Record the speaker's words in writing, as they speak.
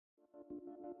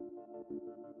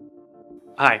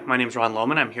Hi, my name is Ron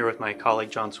Lohman. I'm here with my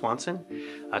colleague John Swanson.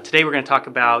 Today we're going to talk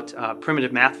about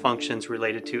primitive math functions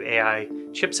related to AI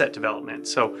chipset development.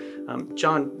 So,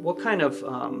 John, what kind of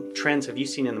trends have you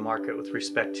seen in the market with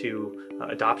respect to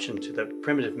adoption to the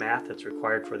primitive math that's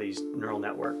required for these neural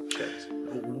network chips?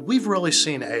 We've really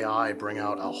seen AI bring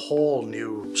out a whole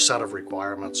new set of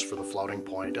requirements for the floating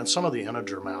point and some of the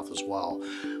integer math as well.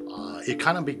 It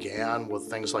kind of began with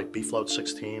things like bfloat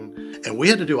 16, and we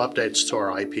had to do updates to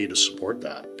our IP to support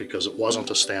that because it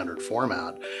wasn't a standard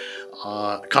format.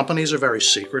 Companies are very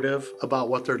secretive about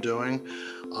what they're doing,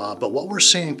 but what we're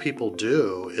seeing people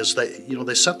do is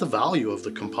they set the value of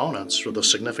the components, or the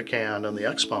significand and the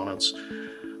exponents,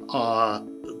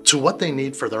 to what they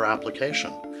need for their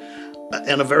application.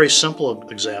 And a very simple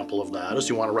example of that is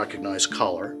you want to recognize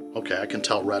color. Okay, I can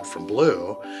tell red from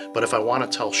blue, but if I want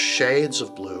to tell shades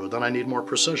of blue, then I need more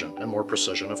precision. And more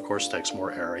precision, of course, takes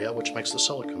more area, which makes the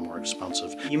silicon more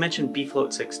expensive. You mentioned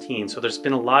bfloat 16, so there's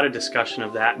been a lot of discussion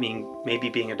of that maybe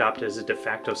being adopted as a de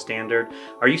facto standard.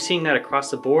 Are you seeing that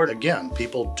across the board? Again,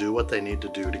 people do what they need to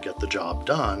do to get the job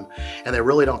done, and they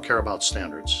really don't care about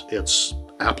standards. It's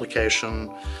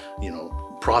application,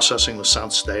 processing the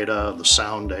sense data, the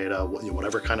sound data,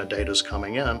 whatever kind of data is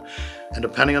coming in, and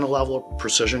depending on the level of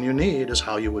precision you need is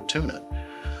how you would tune it.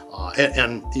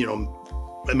 And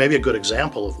maybe a good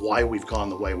example of why we've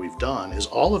gone the way we've done is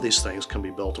all of these things can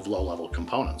be built of low-level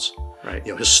components. Right.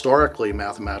 Historically,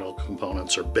 mathematical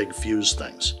components are big fused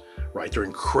things, right? They're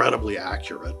incredibly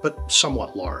accurate, but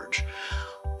somewhat large.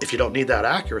 If you don't need that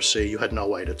accuracy, you had no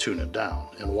way to tune it down.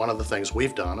 And one of the things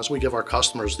we've done is we give our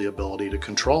customers the ability to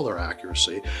control their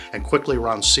accuracy and quickly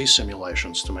run C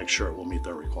simulations to make sure it will meet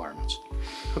their requirements.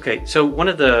 Okay, so one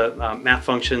of the math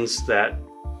functions that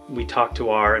we talk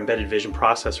to our embedded vision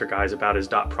processor guys about is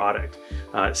DotProduct.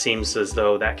 It seems as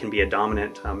though that can be a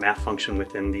dominant math function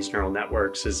within these neural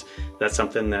networks. Is that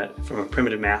something that, from a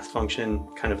primitive math function,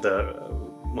 kind of the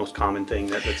most common thing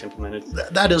that's implemented?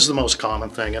 That is the most common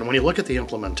thing. And when you look at the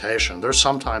implementation, there's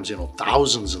sometimes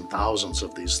thousands and thousands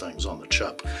of these things on the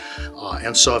chip.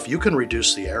 And so if you can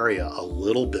reduce the area a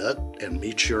little bit and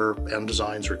meet your end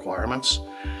design's requirements,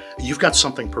 you've got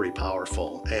something pretty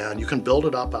powerful. And you can build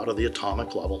it up out of the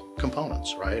atomic level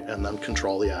components, right? And then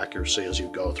control the accuracy as you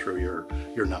go through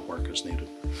your network as needed.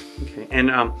 Okay. And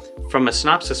from a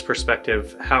Synopsys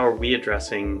perspective, how are we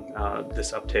addressing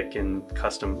this uptick in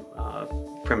custom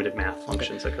primitive math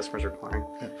functions that customers are requiring?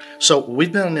 So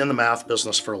we've been in the math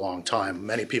business for a long time.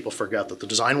 Many people forget that the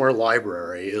DesignWare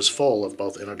library is full of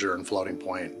both integer and floating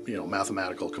point,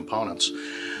 mathematical components.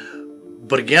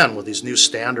 But again, with these new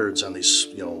standards and these,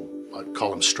 I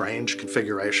call them strange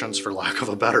configurations for lack of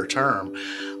a better term,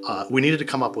 we needed to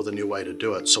come up with a new way to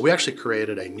do it. So we actually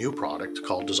created a new product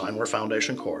called DesignWare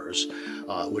Foundation Cores,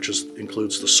 which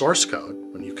includes the source code.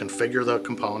 When you configure the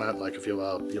component, like if you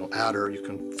have a adder, you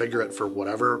configure it for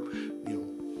whatever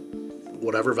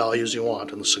values you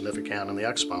want in the significand and the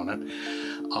exponent.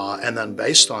 And then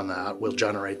based on that, we'll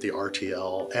generate the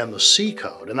RTL and the C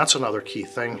code. And that's another key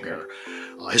thing here.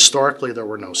 Historically, there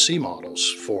were no C models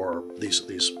for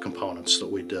these components that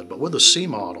we did. But with the C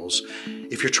models,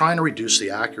 if you're trying to reduce the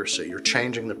accuracy, you're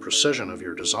changing the precision of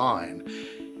your design,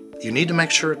 you need to make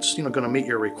sure it's going to meet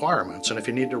your requirements. And if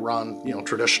you need to run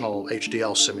traditional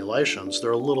HDL simulations,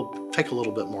 take a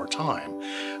little bit more time.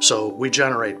 So we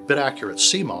generate bit accurate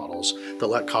C models that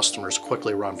let customers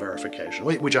quickly run verification.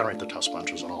 We generate the test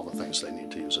benches and all the things they need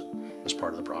to use it as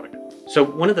part of the product. So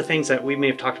one of the things that we may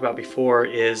have talked about before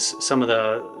is some of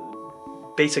the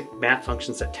basic math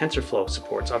functions that Tensorflow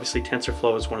supports. Obviously,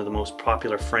 Tensorflow is one of the most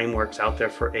popular frameworks out there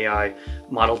for AI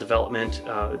model development.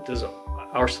 Does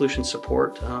our solution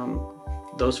support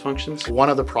those functions? One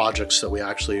of the projects that we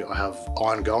actually have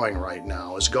ongoing right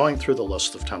now is going through the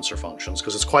list of tensor functions,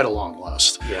 because it's quite a long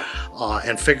list,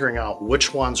 and figuring out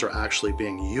which ones are actually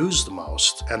being used the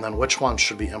most, and then which ones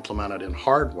should be implemented in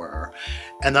hardware.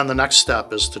 And then the next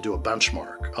step is to do a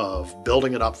benchmark of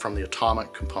building it up from the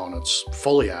atomic components,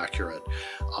 fully accurate,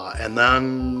 and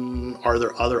then are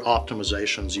there other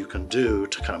optimizations you can do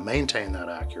to kind of maintain that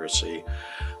accuracy,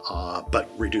 but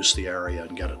reduce the area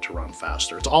and get it to run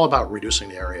faster. It's all about reducing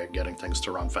the area, getting things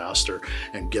to run faster,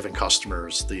 and giving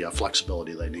customers the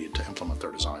flexibility they need to implement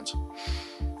their designs.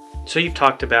 So you've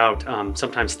talked about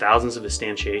sometimes thousands of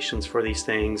instantiations for these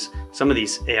things. Some of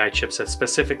these AI chipsets,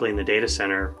 specifically in the data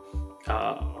center,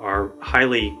 are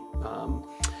highly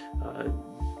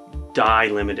die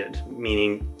limited,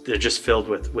 meaning they're just filled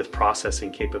with processing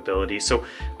capabilities. So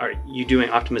are you doing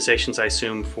optimizations, I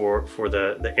assume, for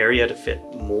the area to fit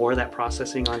more of that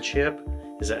processing on chip?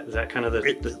 Is that kind of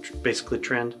the basically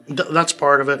trend? That's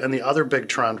part of it. And the other big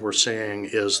trend we're seeing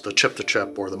is the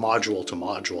chip-to-chip or the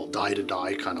module-to-module,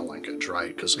 die-to-die kind of linkage,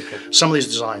 right? Because some of these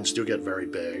designs do get very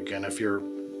big, and if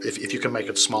you can make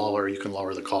it smaller, you can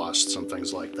lower the costs and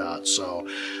things like that. So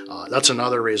that's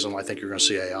another reason why I think you're going to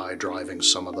see AI driving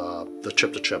some of the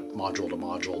chip-to-chip,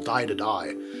 module-to-module,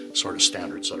 die-to-die sort of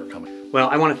standards that are coming. Well,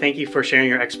 I want to thank you for sharing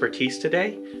your expertise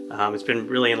today. It's been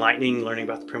really enlightening learning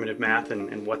about the primitive math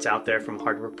and what's out there from a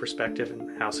hardware perspective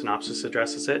and how Synopsys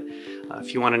addresses it.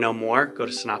 If you want to know more, go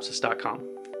to synopsys.com.